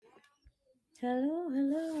Hello,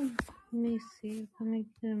 hello. Let me see. Let me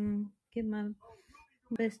get my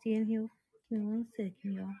bestie in here. Give me 1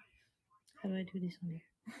 second, y'all. How do I do this on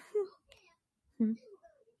here?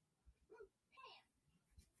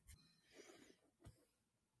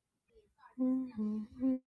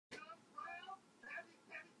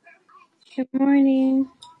 Good morning.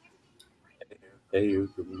 Hey, you.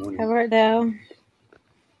 Good morning. How art thou?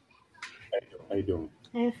 How you doing?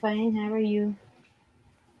 I'm fine. How are you?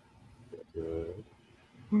 Good.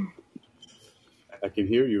 I can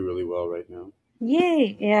hear you really well right now.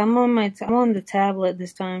 Yay! Yeah, I'm on I'm on the tablet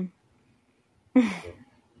this time. Okay.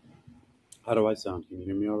 How do I sound? Can you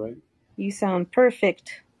hear me all right? You sound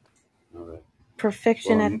perfect. All right.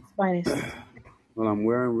 Perfection Well, at I'm its finest. I'm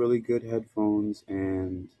wearing really good headphones,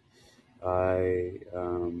 and I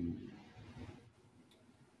um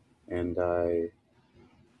and I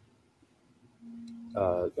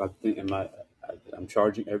think I'm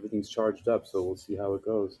charging. Everything's charged up, so we'll see how it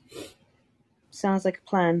goes. Sounds like a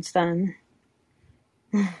plan, Stan.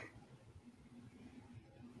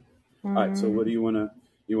 All right. So, what do you wanna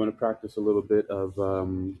practice a little bit of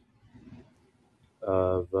the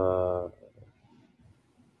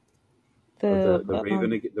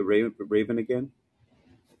raven the raven again?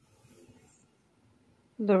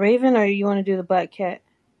 The Raven, or you want to do the Black Cat?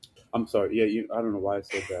 I'm sorry. Yeah, I don't know why I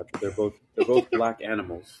said that, but they're both black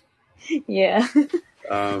animals. Yeah.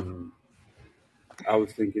 Um, I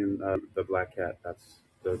was thinking the black cat. That's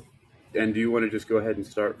the. And do you want to just go ahead and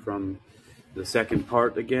start from the second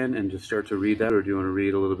part again and just start to read that, or do you want to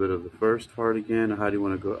read a little bit of the first part again? Or how do you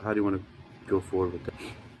want to go? How do you want to go forward with that?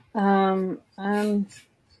 I'm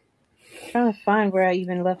trying to find where I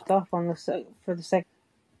even left off on for the second.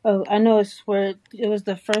 Oh, I know it's where it was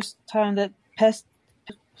the first time that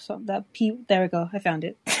there we go. I found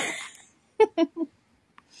it.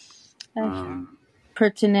 I found Um,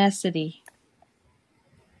 pertinacity.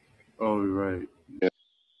 oh, right.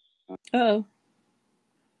 Oh,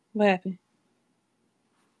 what happened?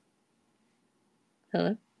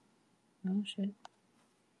 Hello? Oh shit.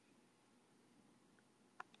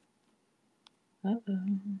 Uh-oh.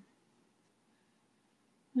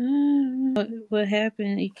 What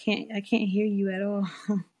happened? I can't hear you at all.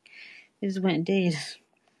 It just went dead.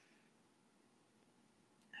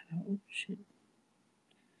 Oh shit.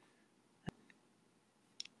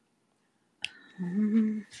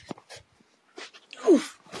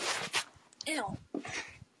 Ew.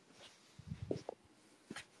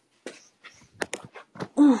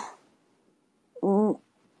 Mm,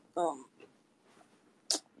 um,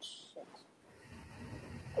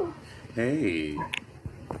 Hey.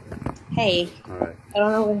 Hey, All right. I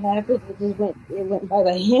don't know what happened. It went by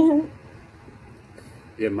the hand.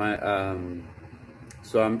 Yeah, my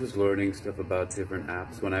So I'm just learning stuff about different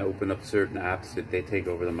apps. When I open up certain apps, they take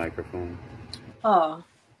over the microphone. Oh,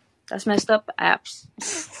 that's messed up. Apps.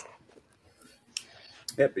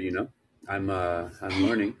 Yeah, but I'm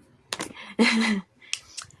learning.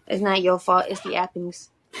 It's not your fault. It's the appings.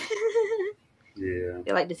 Yeah.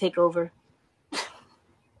 They like to take over.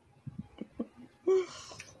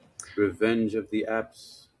 Revenge of the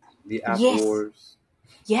Apps, the App Yes. Wars.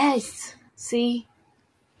 Yes. See,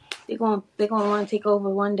 they're gonna want to take over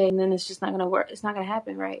one day, and then it's just not gonna work. It's not gonna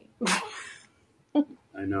happen, right?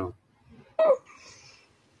 I know.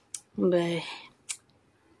 But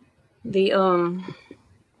the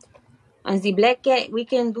as the Black Cat, we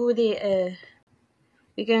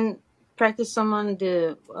can practice some on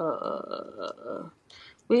the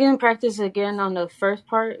we can practice again on the first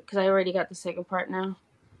part because I already got the second part now.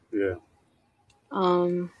 Yeah.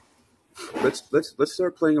 Um. Let's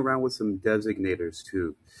start playing around with some designators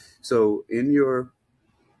too. So in your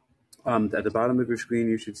at the bottom of your screen,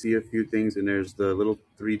 you should see a few things, and there's the little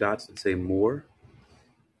three dots that say more.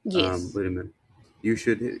 Yes. Wait a minute. You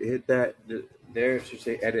should hit that. There it should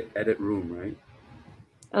say edit room, right?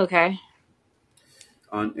 Okay.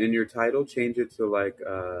 On in your title, change it to like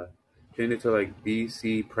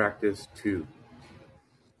BC Practice 2.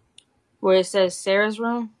 Where it says Sarah's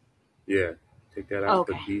room. Yeah, take that out.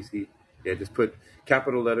 Okay. Put BC. Yeah, just put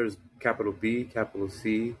capital letters, capital B, capital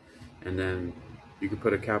C, and then you can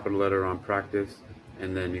put a capital letter on practice,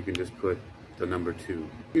 and then you can just put the number 2. You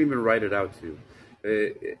can even write it out too.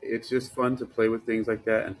 It's just fun to play with things like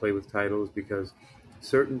that and play with titles because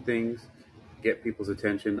certain things get people's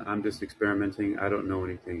attention. I'm just experimenting. I don't know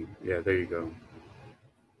anything. Yeah, there you go.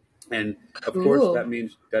 And of course, Cool.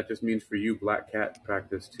 that just means for you, Black Cat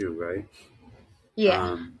practice too, right? Yeah.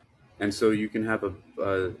 Um, and so you can have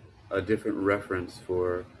a different reference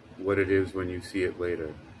for what it is when you see it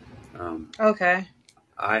later. Um, Okay.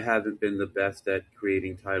 I haven't been the best at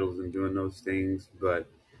creating titles and doing those things, but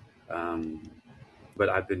But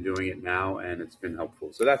I've been doing it now, and it's been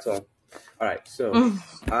helpful. So that's all. All right. So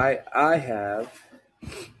I have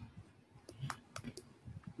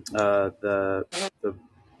the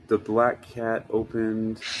the Black Cat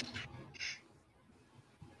opened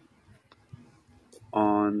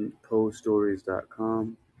on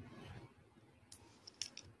postories.com,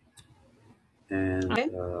 and Okay.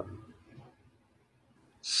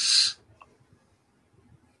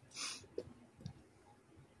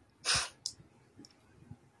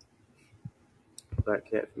 Black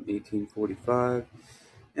Cat from 1845.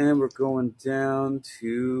 And we're going down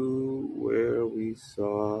to where we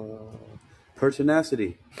saw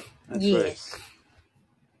Pertinacity. That's right. Yes.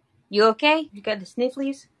 You okay? You got the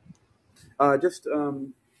snifflies? Just the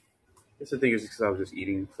thing is because I was just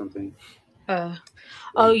eating something. Oh,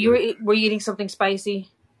 were you eating something spicy?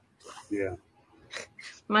 Yeah.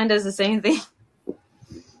 Mine does the same thing.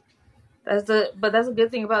 That's a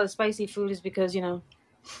good thing about the spicy food is because it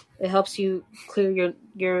helps you clear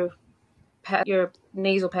your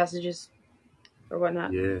nasal passages or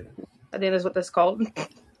whatnot. Yeah. I think that's what that's called.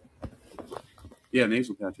 Yeah,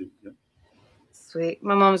 nasal patches. Yeah. Sweet.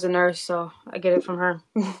 My mom's a nurse, so I get it from her.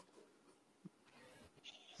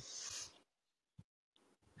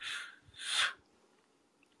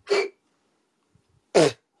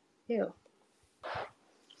 Ew.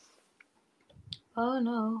 Oh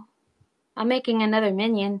no. I'm making another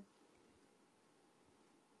minion.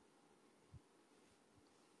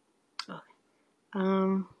 Okay.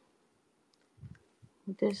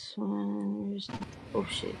 This one is... Oh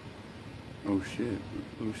shit. Oh shit.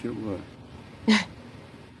 Oh shit. What?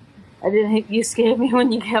 I didn't. You scared me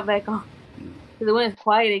when you got back on. Because it went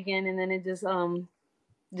quiet again, and then it just turned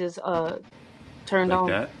Like on.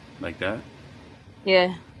 that? Like that?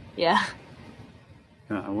 Yeah. Yeah.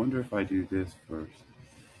 I wonder if I do this first.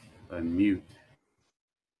 Mute.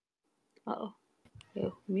 Uh-oh.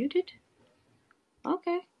 You muted?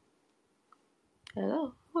 Okay.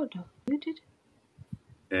 Hello. Hold on. Muted.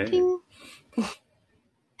 Hey. Ting.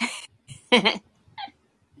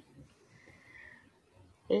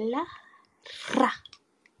 La. Ra.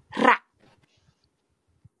 Ra.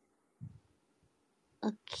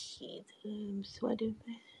 Okay. So I do.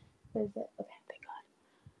 Where's that? Okay. Thank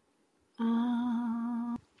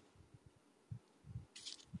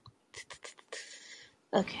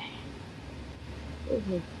God. Okay.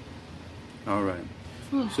 All right.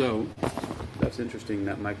 So that's interesting.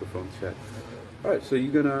 That microphone check. All right. So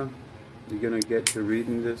you're gonna get to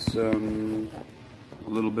reading this a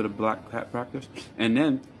little bit of Black Cat practice, and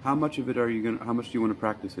then how much of it are you gonna? How much do you want to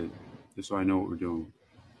practice it? Just so I know what we're doing.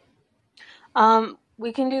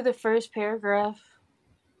 We can do the first paragraph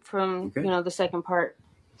from Okay. the second part,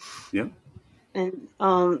 Yeah. and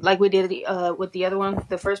like we did with the other one,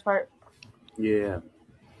 the first part. Yeah.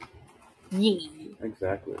 Yeah.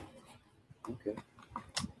 Exactly. Okay.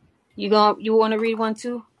 You want to read one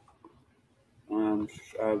too?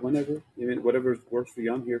 Whenever, whatever works for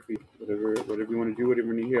you, I'm here for you. Whatever you want to do, whatever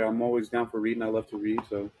you need to hear. I'm always down for reading. I love to read,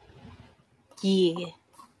 so. Yeah.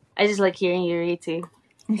 I just like hearing you read too.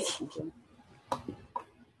 Okay.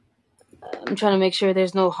 I'm trying to make sure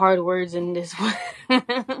there's no hard words in this one.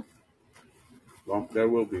 Well, there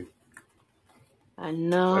will be. I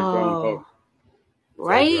Like Groundhog. know. It's like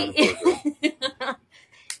Right? Groundhog Day.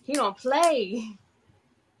 He don't play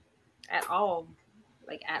at all.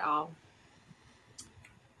 Like at all.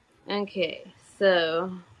 Okay,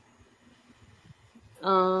 so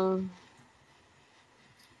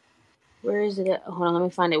where is it at? Hold on, let me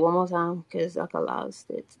find it one more time because I lost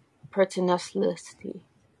it. Pertinacity.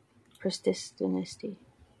 Persistentity.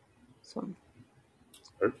 So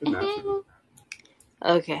Pertinacity.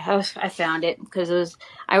 okay, I found it because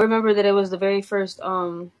I remember that it was the very first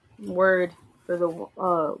word for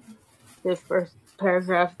the first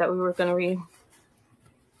paragraph that we were gonna read.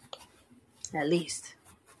 At least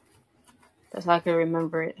that's how I can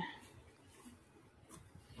remember it.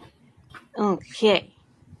 Okay,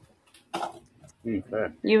 Okay.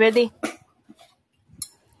 you ready?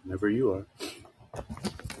 Whenever you are.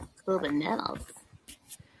 Cool bananas.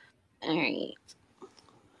 All right.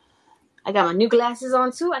 I got my new glasses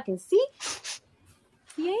on too. I can see.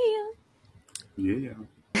 Yeah. Yeah.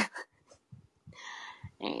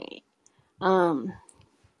 All right.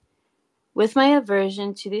 With my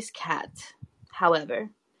aversion to this cat, however,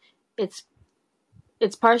 its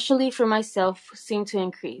partially for myself seemed to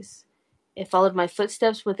increase. It followed my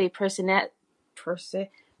footsteps with a pertinacity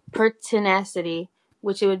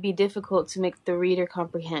which it would be difficult to make the reader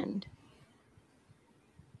comprehend.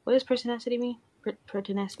 What does pertinacity mean?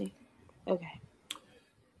 Pertinacity. Okay.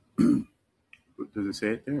 Does it say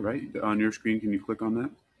it there, right? On your screen, can you click on that?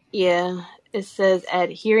 Yeah, it says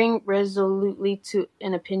adhering resolutely to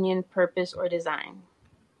an opinion, purpose, or design.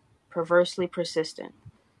 Perversely persistent.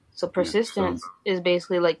 So Yeah. So persistence is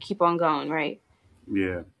basically like keep on going, right?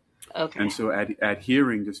 yeah, Okay. and so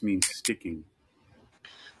adhering just means sticking.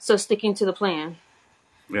 So sticking to the plan.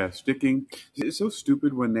 Yeah, sticking. It's so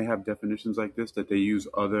stupid when they have definitions like this that they use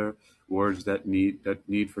other words that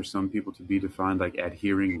need for some people to be defined, like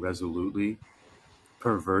adhering resolutely,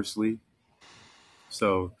 perversely.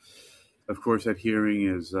 So, of course, adhering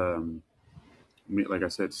is, like I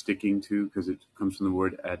said, sticking to, because it comes from the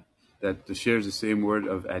word that shares the same word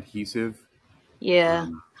of adhesive. Yeah.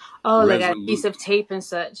 Um, Oh, like a piece resolute. of tape and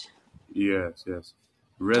such. Yes, yes.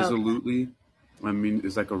 Okay. Resolutely. I mean,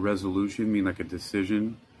 it's like a resolution, mean like a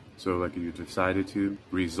decision. So, like you decided to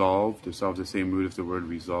resolve. Dissolve the same root as the word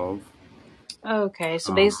resolve. Okay.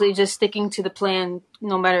 So Um, basically just sticking to the plan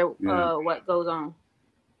no matter yeah, what goes on.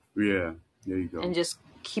 yeah. There you go. And just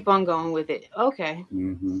keep on going with it. Okay.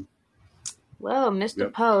 Mm-hmm. Well, Mr.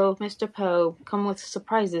 Yep. Poe, Mr. Poe, come with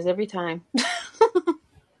surprises every time.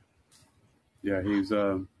 Yeah, he's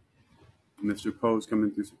Mr. Poe's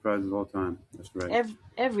coming through surprises all the time. That's right.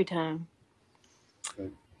 every time.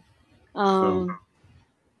 Right. So, Um.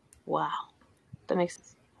 Wow. That makes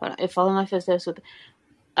sense. Hold on. It followed my footsteps with.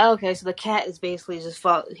 Okay, so the cat is basically just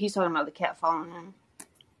follow. He's talking about the cat following him.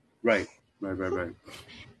 right, right, right, right.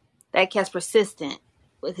 That cat's persistent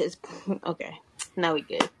with his. Okay, now we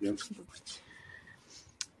good. Yep.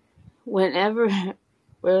 Whenever,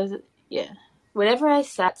 where is it? Yeah. Whenever I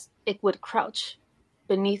sat, it would crouch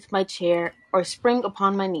beneath my chair or spring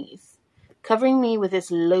upon my knees, covering me with its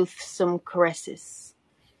loathsome caresses.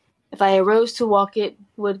 If I arose to walk, it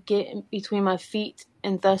would get between my feet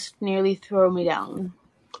and thus nearly throw me down,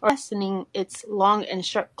 or fastening its long and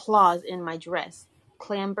sharp claws in my dress,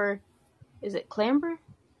 clamber. Is it clamber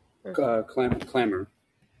or Clamor.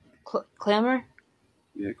 clamber?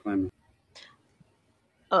 Yeah, clamor.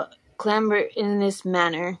 Uh, clamber in this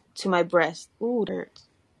manner to my breast. Ooh, that hurts.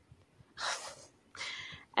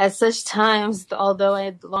 At such times, although I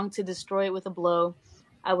had longed to destroy it with a blow,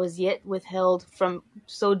 I was yet withheld from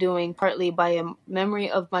so doing, partly by a memory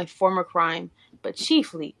of my former crime, but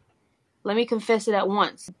chiefly, let me confess it at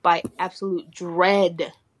once, by absolute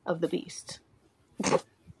dread of the beast.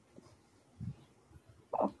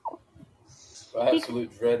 He,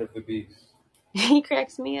 Absolute dread of the beast. he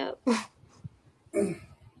cracks me up.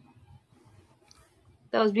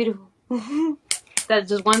 That was beautiful. That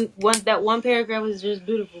just that one paragraph was just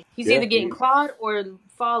beautiful. He's Yeah, either getting clawed or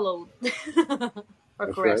followed, or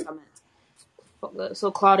that's caressed. right. I meant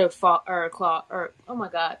so clawed or claw or oh my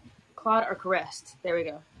god, clawed or caressed. There we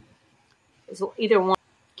go. So either one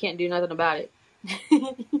can't do nothing about it.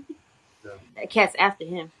 Yeah, That cat's after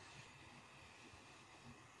him.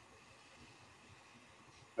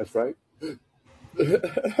 that's right.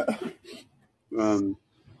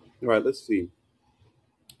 All right, let's see.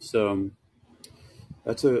 So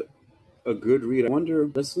that's a good read. I wonder.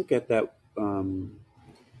 Let's look at that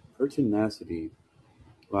pertinacity.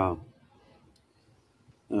 Wow.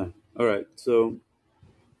 All right. So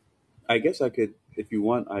I guess I could, if you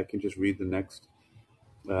want, I can just read the next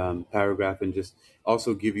paragraph and just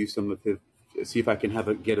also give you some of his. See if I can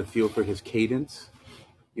get a feel for his cadence.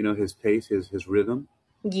 You know, his pace, his rhythm,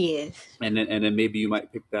 Yes. and then maybe you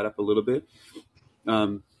might pick that up a little bit.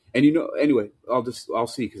 Um, and you know, anyway, I'll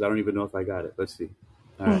see because I don't even know if I got it. Let's see.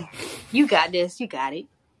 All right. You got this. You got it.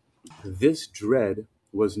 This dread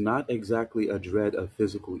was not exactly a dread of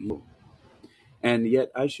physical evil, and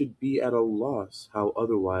yet I should be at a loss how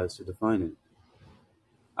otherwise to define it.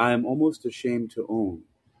 I am almost ashamed to own,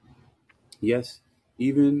 yes,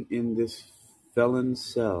 even in this felon's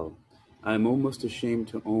cell, I am almost ashamed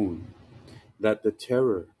to own that the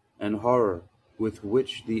terror and horror with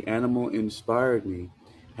which the animal inspired me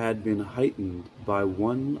had been heightened by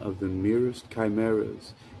one of the merest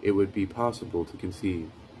chimeras it would be possible to conceive.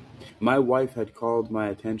 My wife had called my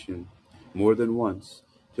attention more than once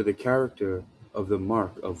to the character of the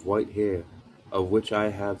mark of white hair of which I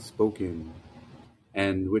have spoken,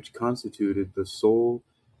 and which constituted the sole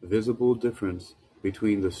visible difference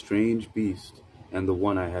between the strange beast and the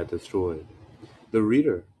one I had destroyed. The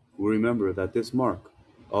reader will remember that this mark,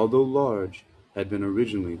 although large, had been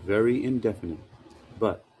originally very indefinite,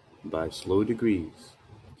 but by slow degrees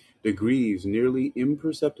nearly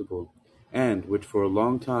imperceptible, and which for a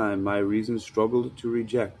long time my reason struggled to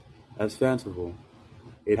reject as fanciful,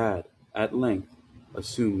 it had, at length,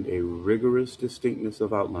 assumed a rigorous distinctness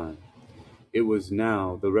of outline. It was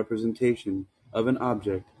now the representation of an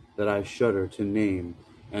object that I shudder to name,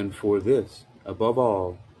 and for this, above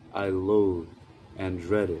all, I loathed and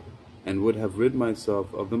dreaded. and would have rid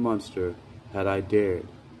myself of the monster had I dared.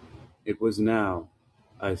 It was now,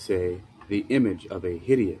 I say, the image of a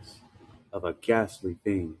hideous, of a ghastly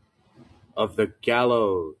thing, of the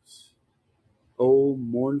gallows. O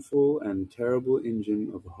mournful and terrible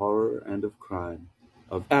engine of horror and of crime,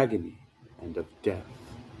 of agony and of death.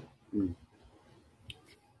 Mm.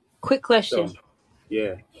 Quick So, question.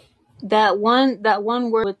 yeah. That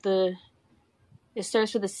one word with it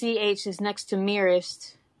starts with a CH is next to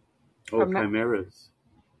merest. Oh, chimeras.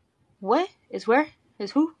 What? Is where?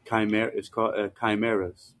 Is who? Chimera. It's called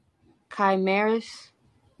chimeras. Chimeras.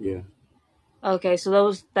 Yeah. Okay, so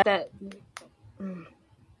that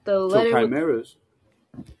the So letter with chimeras.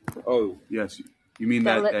 Oh, yes. You mean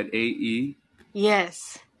that that let that AE?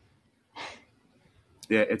 yes.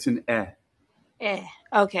 Yeah, it's an eh.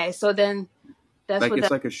 Okay, so then that's Like what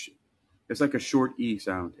that. it's like a short E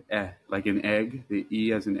sound. Eh, like an egg. The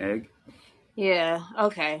E as an egg. Yeah.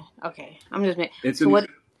 Okay. I'm just making. It's So an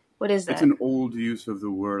what is it's that? an old use of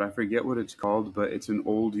the word. I forget what it's called, but it's an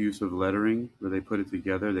old use of lettering where they put it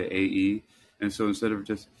together, the AE. And so instead of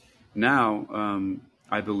just now,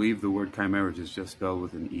 I believe the word chimeras is just spelled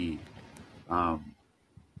with an E. Um,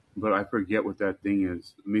 but I forget what that thing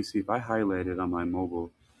is. Let me see if I highlight it on my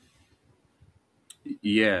mobile.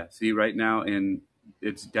 Yeah, see right now, and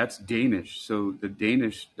that's Danish. So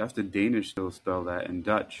that's the Danish still spell that, and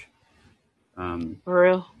Dutch. Um, For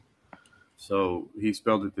real? so he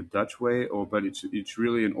spelled it the Dutch way, but it's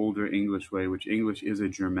really an older English way, which English is a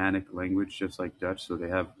Germanic language, just like Dutch. So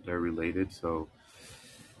they're related. So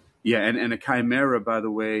yeah, and a chimera, by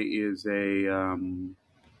the way, is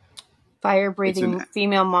it's an Fire-breathing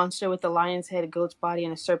female monster with a lion's head, a goat's body,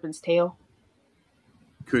 and a serpent's tail.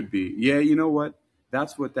 could be. Yeah, you know what?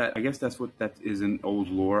 I guess that's what that is in old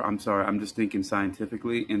lore. I'm sorry, I'm just thinking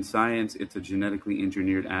scientifically. In science, it's a genetically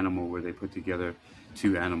engineered animal where they put together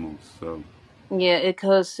two animals. So, Yeah, it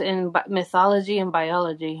goes in mythology and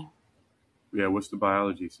biology. yeah, what's the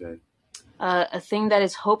biology say? A thing that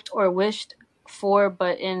is hoped or wished for,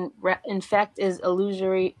 but in fact is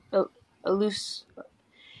illusory. Illus,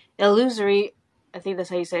 illusory. I think that's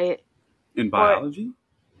how you say it. In Or biology?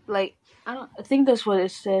 like I don't. I think that's what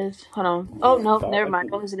it says. Hold on. Oh Yeah, no, never mind.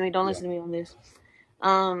 Don't listen to me. Don't yeah. listen to me on this.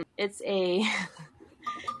 It's a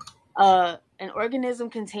an organism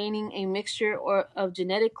containing a mixture of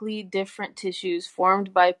genetically different tissues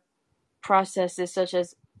formed by processes such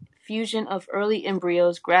as fusion of early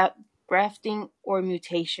embryos, grafting, or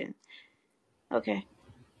mutation. Okay,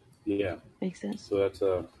 Yeah. makes sense. So that's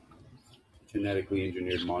genetically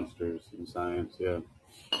engineered monsters in science. Yeah.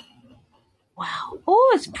 Wow.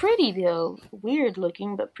 Oh, it's pretty though. Weird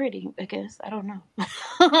looking, but pretty. I guess I don't know.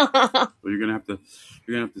 Well, you're gonna have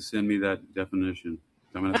to send me that definition.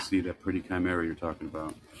 I'm gonna have to see that pretty chimera you're talking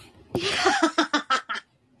about.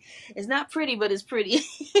 It's not pretty, but it's pretty.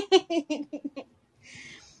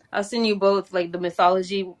 I'll send you both, like the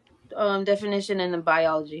mythology definition and the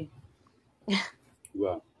biology.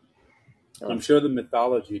 Well, So I'm sure the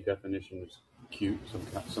mythology definition is cute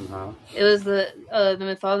somehow. it was the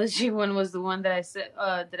mythology one was the one that I said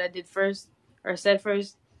that I did first or said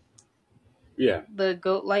first. Yeah. The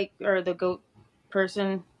goat like or the goat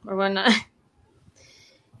person or whatnot.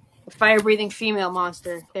 The fire breathing female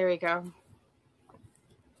monster. There we go.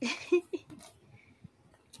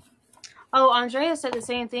 Oh, Andrea said the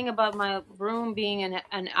same thing about my room being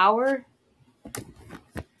an hour,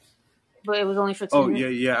 but it was only for 10 Oh minutes.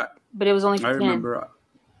 yeah. But it was only for I 10. remember.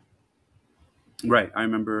 Right, I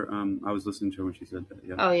remember. I was listening to her when she said that.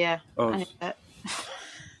 Yeah. Oh yeah, Oh, I knew that.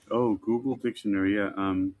 oh, Google Dictionary. Yeah.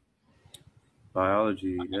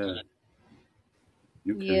 Biology. Yeah.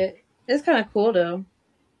 Okay. Yeah, it's kind of cool though.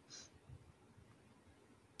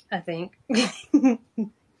 I think.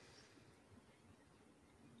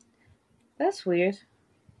 That's weird.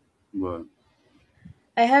 What?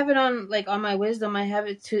 I have it on on my wisdom. I have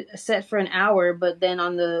it to set for an hour, but then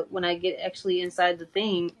when I get actually inside the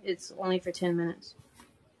thing, it's only for 10 minutes.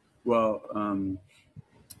 Well,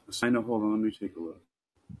 sign up. Hold on. Let me take a look.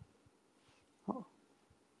 Oh,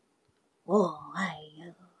 oh,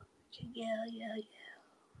 yeah.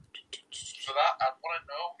 For that, I want to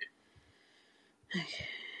know. Okay,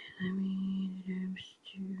 let me.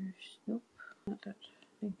 Nope, not that.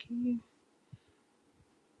 Thank you.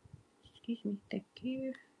 Excuse me. Thank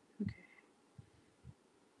you. Okay.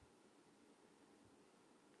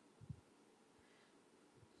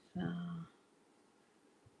 So.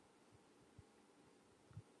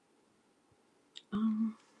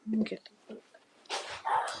 Let me get the book.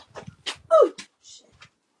 Oh, shit.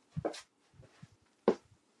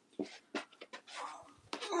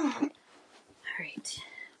 All right.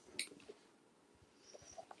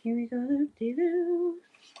 Here we go. Oops,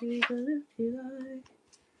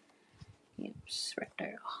 right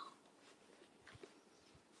there.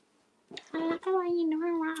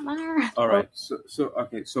 All right. So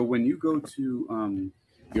okay. So when you go to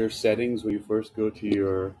your settings, when you first go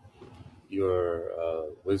to your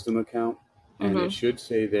Wisdom account, and it should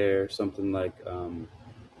say there something like,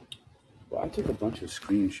 well, I took a bunch of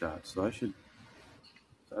screenshots, so I shouldn't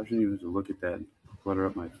even have to look at that and clutter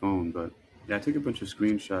up my phone. But yeah, I took a bunch of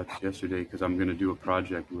screenshots yesterday because I'm going to do a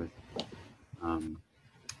project with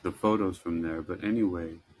the photos from there. But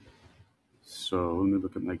anyway, so let me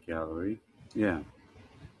look at my gallery. Yeah.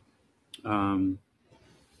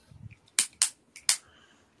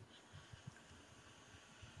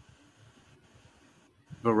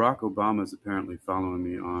 Barack Obama is apparently following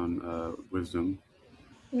me on Wisdom.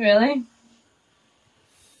 Really?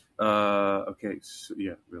 Okay. So,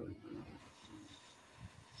 yeah, really.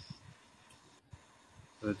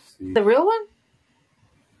 Let's see. The real one?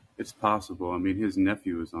 It's possible. I mean, his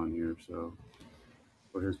nephew is on here, so,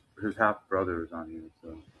 or his half brother is on here.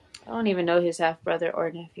 So I don't even know his half brother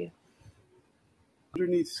or nephew.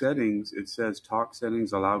 underneath settings, it says talk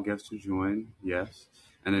settings, allow guests to join. Yes,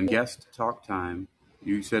 and then guest talk time.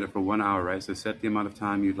 You set it for 1 hour, right? So set the amount of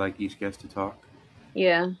time you'd like each guest to talk.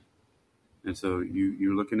 Yeah. And so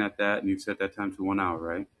you're looking at that, and you set that time to 1 hour,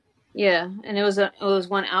 right? Yeah, and it was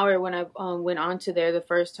 1 hour when I went onto there the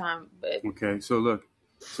first time. But Okay, so look,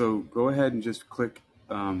 so go ahead and just click.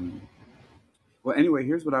 Well, anyway,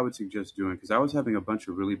 here's what I would suggest doing, because I was having a bunch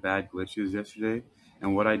of really bad glitches yesterday,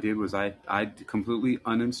 and what I did was I completely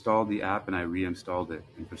uninstalled the app and I reinstalled it,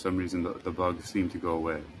 and for some reason the bugs seemed to go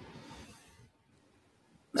away.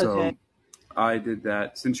 okay, So I did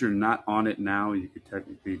that. Since you're not on it now, you could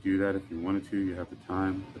technically do that if you wanted to. You have the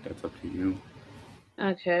time, but that's up to you.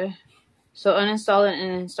 okay. So uninstall it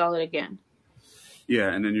and install it again.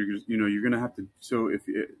 Yeah, and then you're gonna have to. So if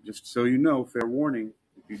just so you know, fair warning,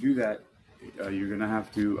 if you do that, you're gonna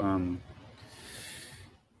have to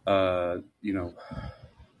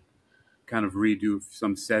kind of redo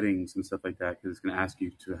some settings and stuff like that, because it's going to ask you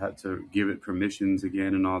to have to give it permissions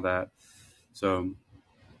again and all that. So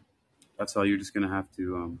that's all. You're just going to have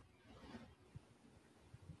to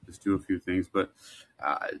just do a few things. But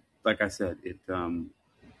like I said, it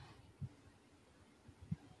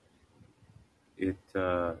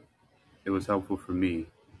was helpful for me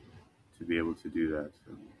to be able to do that.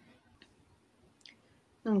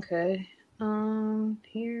 So. Okay.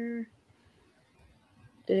 Here.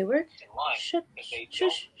 Did it work? Shut.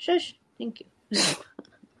 Shush. Shush. Thank you.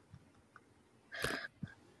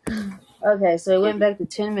 Okay, so it went back to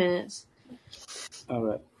 10 minutes. All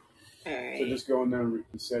right. All right. So just go in there and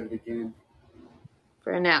reset it again.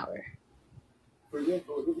 For an hour. Forget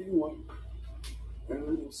whatever you want. And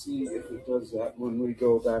then we'll see if it does that when we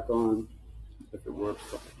go back on. If it works,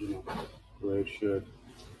 the way it should.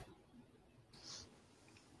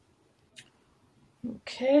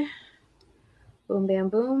 Okay. Boom, bam,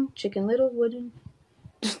 boom. Chicken Little wooden.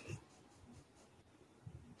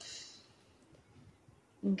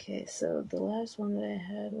 Okay, so the last one that I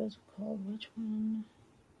had was called which one?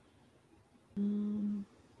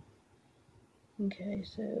 Okay,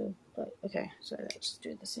 so let's do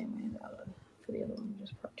it the same way for the other one,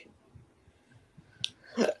 just part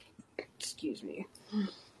 2. Excuse me.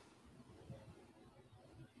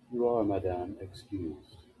 You are, madame,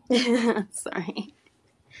 excused. Sorry.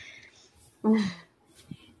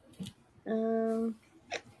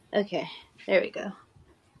 Okay, there we go.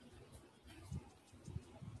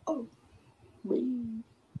 Oh,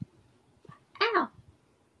 ow!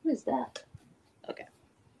 What is that? Okay.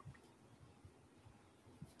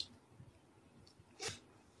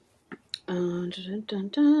 Dun, dun, dun,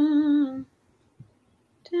 dun.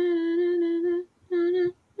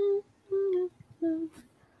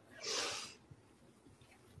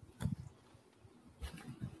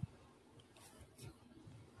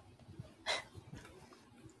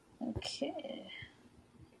 Okay.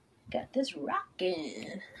 Got this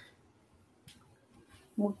rocking.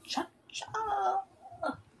 Muchacha.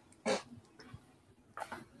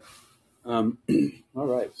 All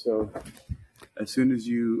right. So as soon as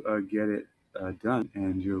you get it done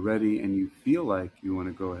and you're ready and you feel like you want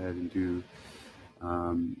to go ahead and do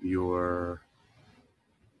your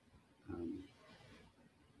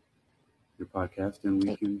podcast, then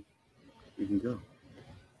we can go.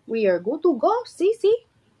 We are good to go, Cece.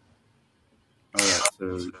 All right.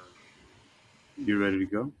 So you ready to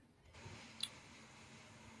go?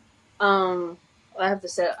 I have to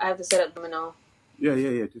set up domino. Yeah.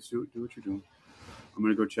 Just do what you're doing. I'm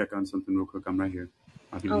gonna go check on something real quick. I'm right here.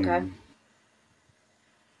 I can hear Okay. you.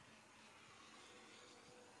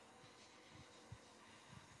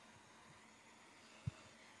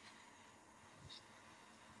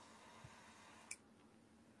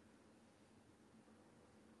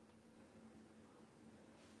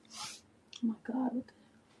 Oh my God.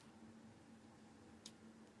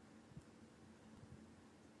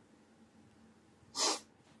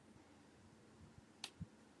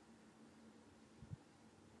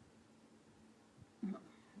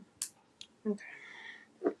 Okay.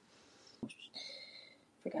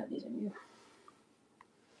 Forgot these are new.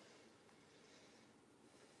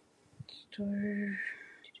 Store.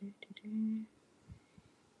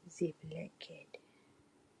 Zip Blackhead.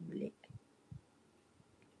 Black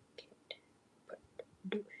Cat.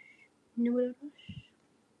 No.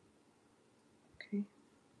 Okay.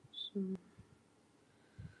 So.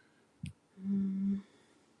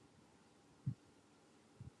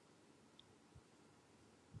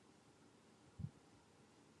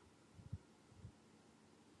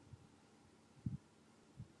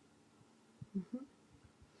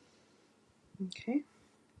 Okay.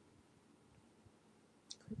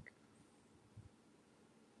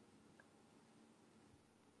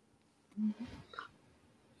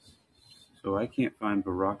 So I can't find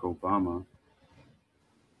Barack Obama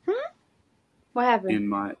What happened?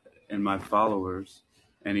 in my followers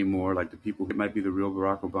anymore. Like the people, it might be the real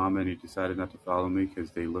Barack Obama, and he decided not to follow me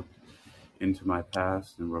because they looked into my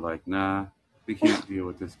past and were like, "Nah, we can't deal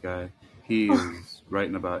with this guy. He is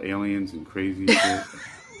writing about aliens and crazy shit."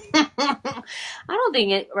 I don't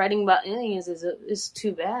think writing about aliens is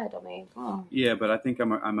too bad. I mean, oh. Yeah, but I think I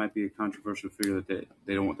might be a controversial figure that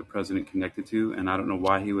they don't want the president connected to, and I don't know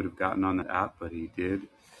why he would have gotten on that app, but he did,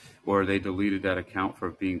 or they deleted that account for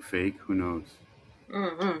being fake. Who knows?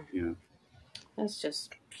 Mm-hmm. You know,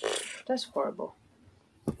 That's horrible.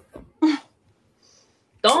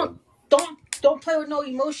 Don't play with no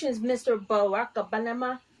emotions, Mr. Barack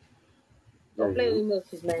Obama. Don't play with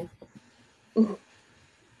emotions, man.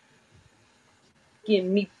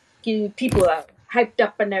 Getting people hyped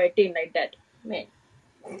up and everything like that, man.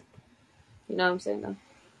 You know what I'm saying, though?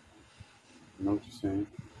 I know what you're saying.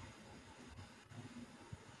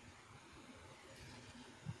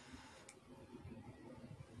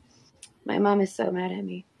 My mom is so mad at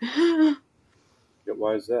me. Yeah,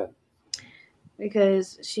 why is that?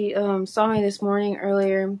 Because she saw me this morning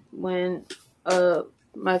earlier when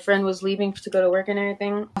my friend was leaving to go to work and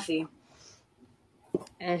everything. Coffee.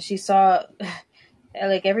 And she saw,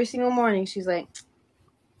 like, every single morning, she's like,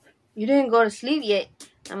 "You didn't go to sleep yet."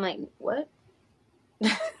 I'm like, "What?"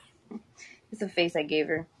 It's the face I gave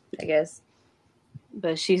her, I guess.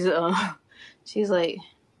 But she's like,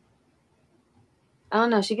 I don't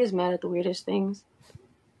know. She gets mad at the weirdest things.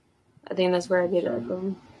 I think that's where I get it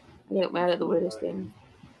from. I get mad at the weirdest things.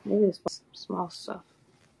 Maybe it's small stuff.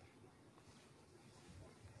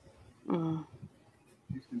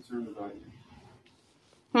 She's concerned about you.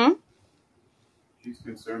 Hmm? She's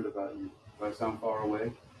concerned about you. Do I sound far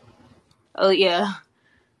away? Oh yeah.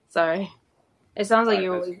 Sorry. It sounds like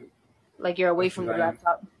you're away That's from because the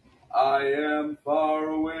laptop. I am far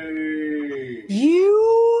away.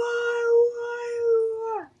 You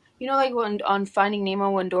like when on Finding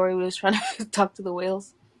Nemo when Dory was trying to talk to the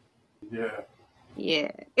whales. Yeah.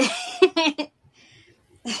 Yeah.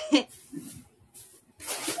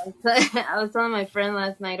 I was telling my friend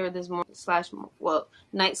last night or this morning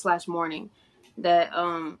night/morning that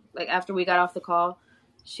like after we got off the call,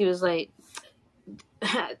 she was like,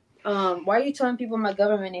 why are you telling people my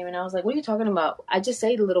government name? And I was like, what are you talking about? I just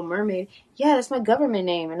say The Little Mermaid. Yeah, that's my government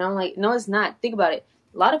name. And I'm like, no, it's not. Think about it.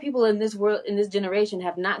 A lot of people in this world, in this generation,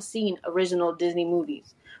 have not seen original Disney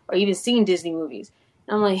movies or even seen Disney movies.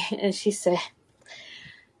 And I'm like, and she said,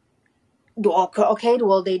 okay,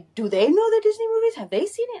 well, do they know the Disney movies? Have they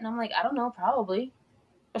seen it? And I'm like, I don't know, probably.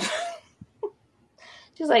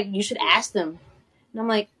 She's like, you should ask them. And I'm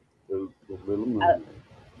like, The Little Mermaid.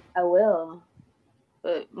 I will.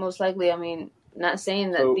 But most likely, I mean, not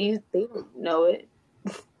saying that they don't know it.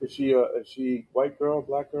 Is she white girl,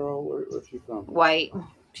 black girl? Where's she from? White.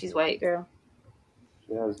 She's white, girl.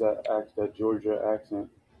 She has that Georgia accent.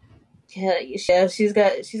 Yeah, she's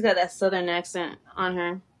got that southern accent on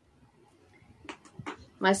her.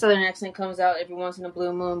 My southern accent comes out every once in a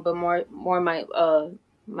blue moon, but more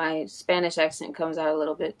my Spanish accent comes out a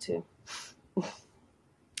little bit too.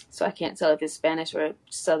 So I can't tell if it's Spanish or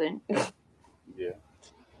southern. Yeah.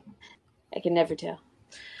 I can never tell.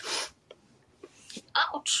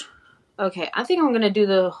 Ouch. Okay, I think I'm gonna do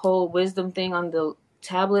the whole wisdom thing on the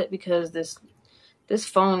tablet because this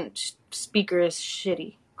phone speaker is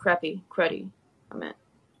shitty, cruddy. I meant.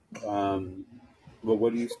 Well,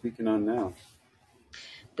 what are you speaking on now?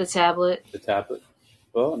 The tablet. The tablet.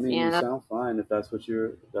 Well, I mean, Yeah, you sound fine. If that's what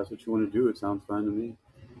you want to do, it sounds fine to me.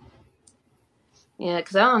 yeah,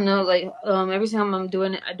 because I don't know, like every time I'm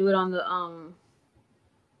doing it, I do it on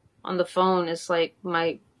the phone. It's like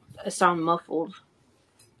my I sound muffled.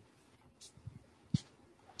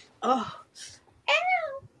 Oh. Ow!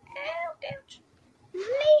 Ow! Ouch! My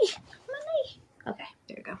knee! My knee! Okay,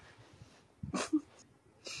 there we go.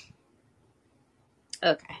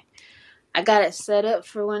 Okay. I got it set up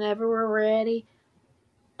for whenever we're ready.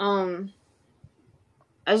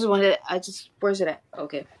 Where's it at?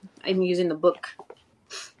 Okay. I'm using the book.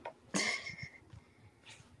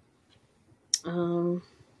 Let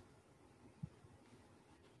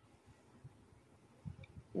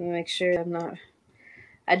me make sure I'm not.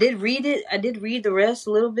 I did read it. I did read the rest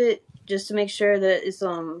a little bit just to make sure that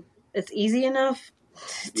it's easy enough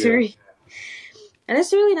to read. And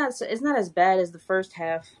it's really not. It's not as bad as the first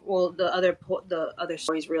half. Well, the other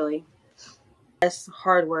stories really. Less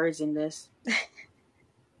hard words in this, but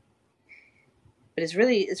it's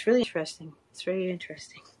really interesting. It's very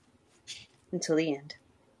interesting until the end,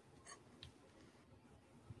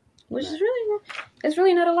 which is really it's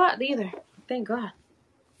really not a lot either. Thank God.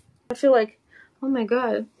 I feel like, oh my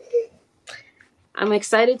God, I'm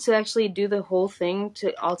excited to actually do the whole thing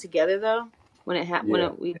all together though.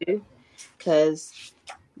 When we do, because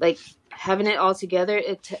like having it all together,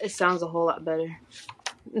 it sounds a whole lot better.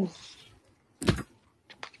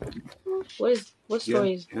 What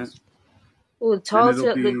story is this? Oh, And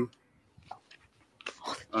it'll be.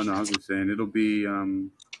 Oh no, I was just saying it'll be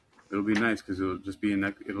nice because it'll just be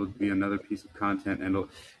it'll be another piece of content,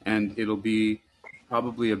 and it'll be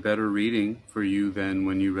probably a better reading for you than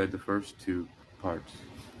when you read the first two parts.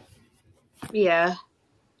 Yeah,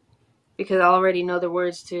 because I already know the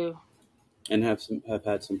words too. And have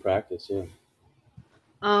had some practice, yeah.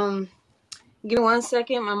 Give me 1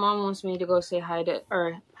 second. My mom wants me to go say hi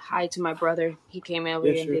to my brother. He came over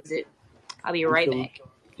Yeah, here and sure. visit. I'll be I'm right chilling. back.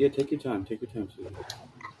 Yeah, take your time. Take your time, Susan.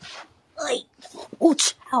 Oi.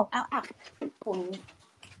 Ouch. Ow, ow, ow. Oh.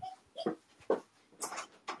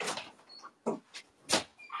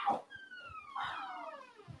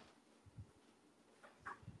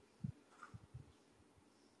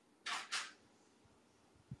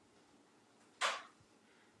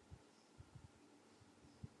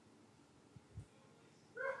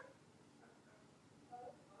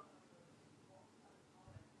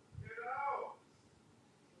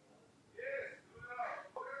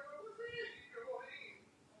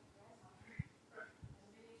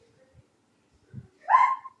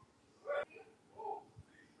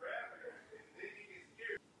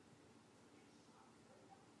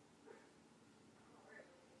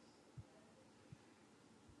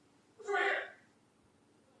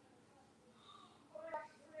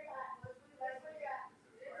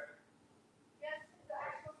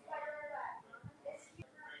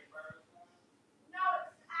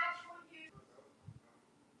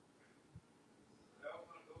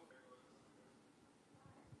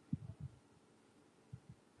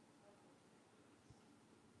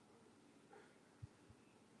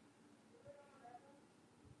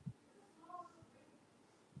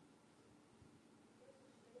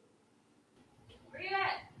 Where you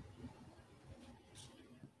at?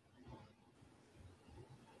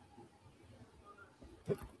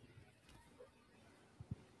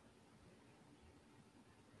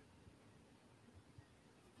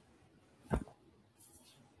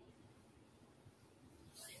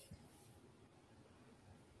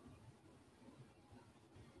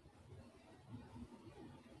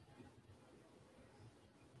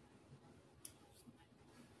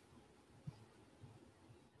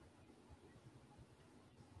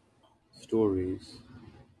 Stories.com.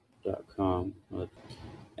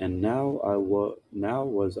 And now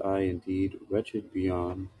was I indeed wretched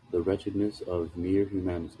beyond the wretchedness of mere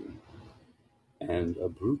humanity, and a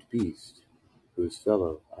brute beast, whose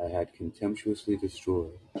fellow I had contemptuously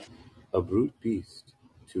destroyed, a brute beast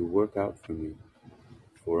to work out for me,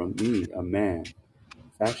 a man,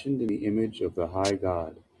 fashioned in the image of the high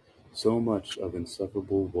God, so much of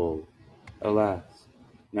insufferable woe. Alas,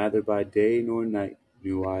 neither by day nor night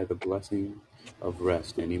knew I the blessing of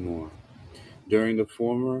rest any more. During the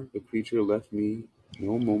former the creature left me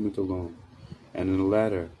no moment alone, and in the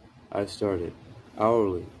latter I started,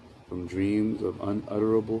 hourly, from dreams of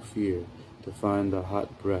unutterable fear to find the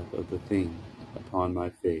hot breath of the thing upon my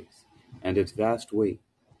face, and its vast weight,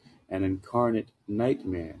 an incarnate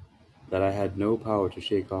nightmare that I had no power to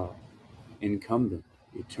shake off, incumbent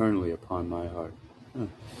eternally upon my heart. Huh.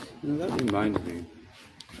 That reminds me,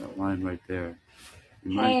 that line right there,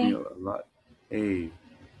 reminds me Hey. a lot.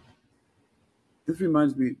 This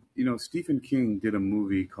reminds me, Stephen King did a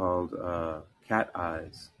movie called Cat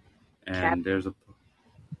Eyes, Cat. and there's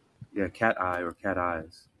Cat Eye or Cat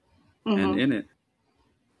Eyes, and Mm-hmm. in it,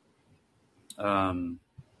 um,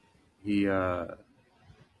 he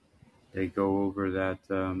they go over that.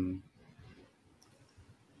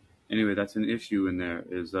 Anyway, that's an issue in there.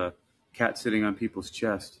 Is cat sitting on people's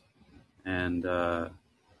chest and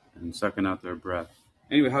sucking out their breath.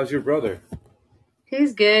 Anyway, how's your brother?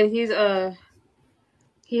 He's good. He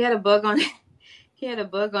had a bug on he had a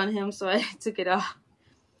bug on him, so I took it off.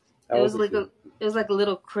 How It old was is like he? a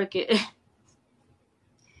little cricket.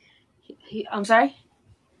 I'm sorry.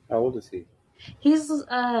 How old is he? He's hold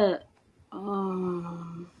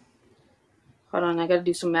on, I gotta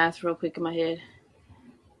do some math real quick in my head.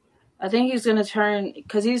 I think he's gonna turn,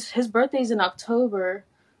 because his birthday's in October,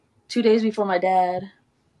 2 days before my dad.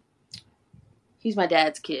 He's my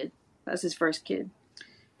dad's kid. That's his first kid.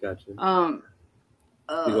 Gotcha. He's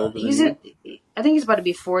older than He's you? I think he's about to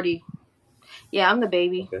be 40. Yeah, I'm the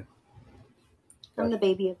baby. Okay. I'm the Gotcha.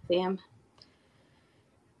 baby of fam.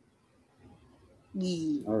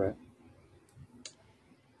 Yeah. All right.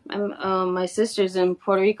 My sister's in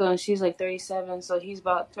Puerto Rico and she's like 37, so he's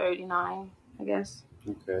about 39, I guess.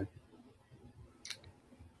 Okay.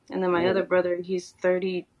 And then my other brother, he's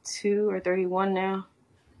 32 or 31 now.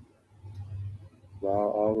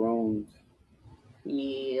 Y'all all grown.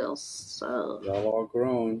 Yes, so Y'all all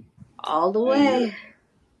grown. all the And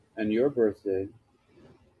way. your birthday.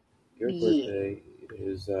 Your Yeah. birthday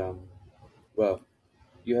is well,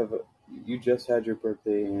 you just had your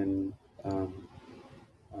birthday in on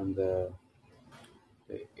the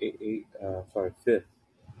 5th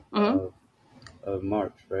Mm-hmm. of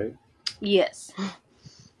March, right? Yes.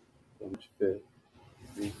 So March 5th,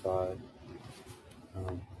 5.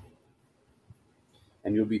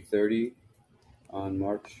 And you'll be 30 on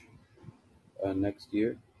March next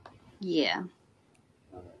year. Yeah.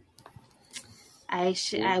 All right. I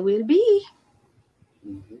Cool. will be.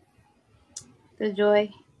 Mm-hmm. The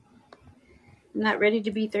joy. I'm not ready to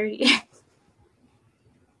be 30. Yeah.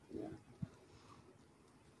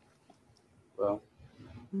 Well,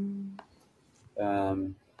 do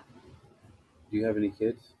you have any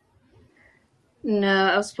kids? No,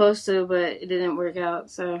 I was supposed to, but it didn't work out,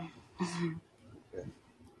 so. Okay.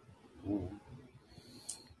 All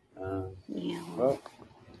right. Yeah. Well,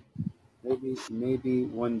 maybe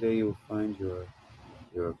one day you'll find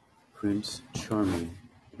your Prince Charming,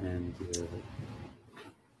 and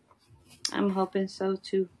I'm hoping so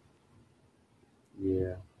too.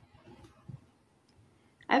 yeah,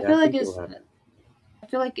 I yeah, I feel like think it'll it's. happen. I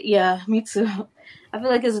feel like, yeah, me too. I feel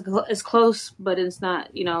like it's close, but it's not.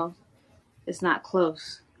 It's not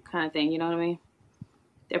close, kind of thing. You know what I mean?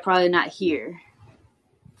 They're probably not here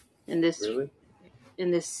in this Really?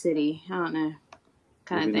 city. I don't know,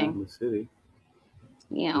 kind of Maybe not thing. in the city.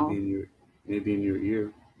 You Maybe know, in your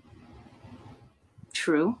ear.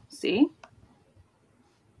 true. See,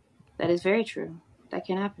 that is very true. That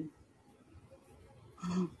can happen.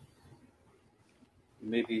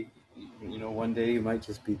 Maybe one day you might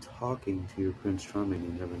just be talking to your Prince Charming.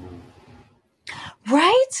 You never know.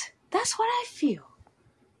 Right? That's what I feel.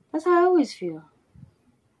 That's how I always feel.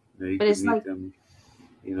 You But could it's meet like, them,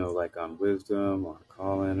 like on Wisdom or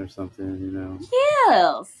Call-In or something.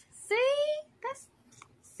 yes.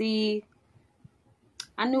 See.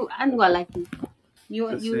 I knew I liked you.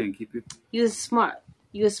 Just You saying, keep it. you was smart.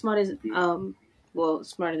 You as smart as well,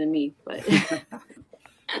 smarter than me, but I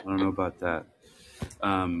don't know about that.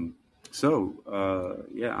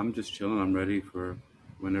 Yeah, I'm just chilling. I'm ready for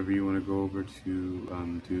whenever you want to go over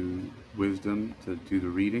to do Wisdom to do the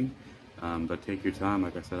reading. But take your time.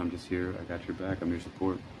 Like I said, I'm just here. I got your back. I'm your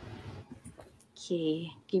support.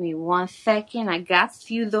 okay. Give me 1 second. I got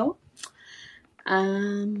you though.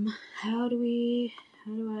 How do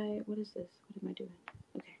I? What is this? What am I doing?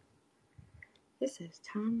 Okay. This says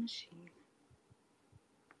time machine.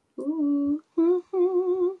 Ooh.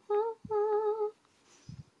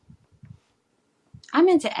 I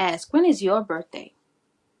meant to ask, when is your birthday?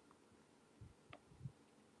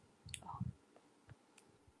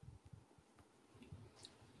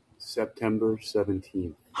 September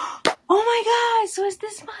 17th. Oh my God! So it's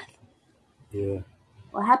this month. Yeah.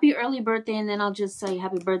 Well, happy early birthday, and then I'll just say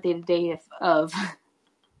happy birthday the day of.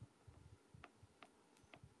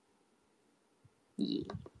 Yeah.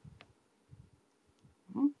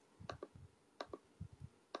 All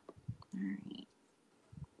right.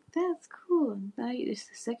 That's cool. It's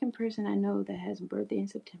the second person I know that has a birthday in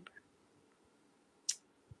September.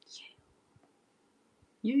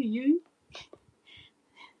 Yeah. Yeah.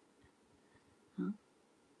 Huh?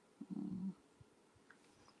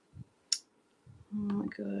 Oh my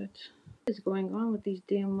God. What is going on with these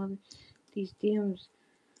damn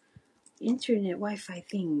internet Wi-Fi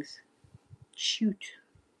things? Shoot.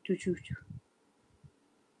 Shoot.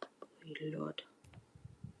 Oh, Lord.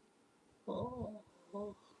 Oh.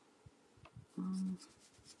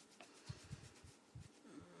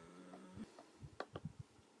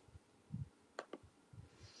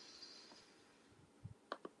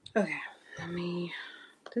 Okay,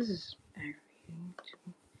 this is aggravating to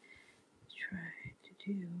try to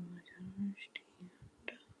do. I don't understand.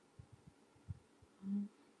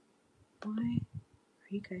 Why are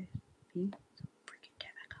you guys being so freaking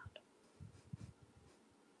difficult?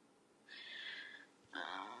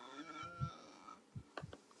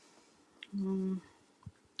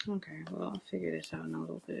 Okay, well, I'll figure this out in a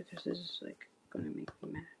little bit because this is like gonna make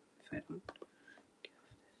me mad if I don't get off this.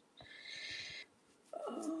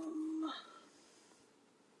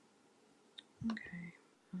 Okay.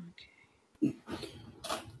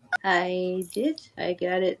 I did. I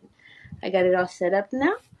got it. I got it all set up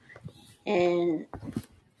now, and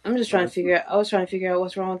I'm just trying to figure out. I was trying to figure out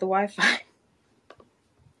what's wrong with the Wi-Fi.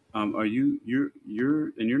 Are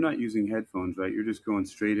you're not using headphones, right? You're just going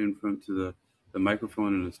straight in front to the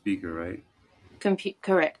microphone and the speaker, right?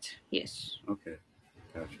 Correct. Yes. Okay,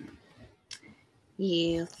 gotcha.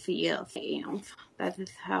 Yes. That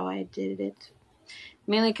is how I did it.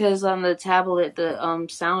 Mainly because on the tablet, the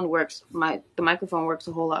sound works. The microphone works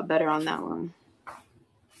a whole lot better on that one.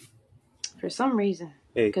 For some reason.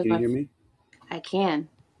 Hey, can you hear me? I can.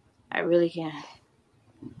 I really can.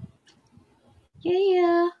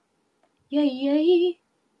 Yeah.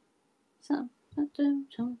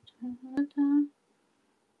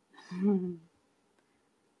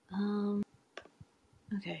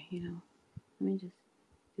 Okay, let me just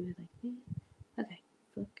do it like this. Okay,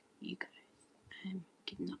 fuck you guys. I'm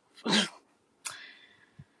getting off.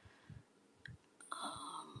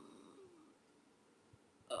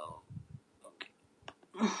 Oh, okay.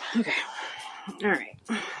 Okay. All right.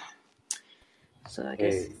 So I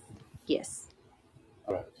guess yes.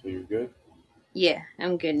 All right. So you're good. Yeah,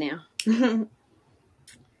 I'm good now.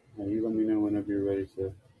 Now you let me know whenever you're ready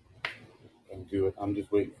to do it. I'm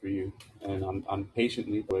just waiting for you, and I'm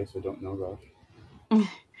patiently away, so don't no rush.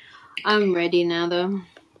 I'm ready now, though.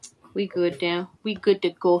 We good now. We good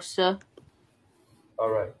to go, sir. All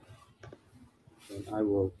right. Then I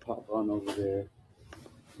will pop on over there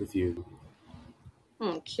with you.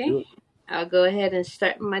 Okay. I'll go ahead and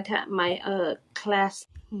start my class.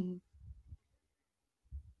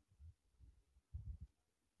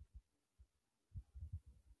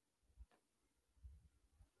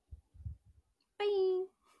 Bye.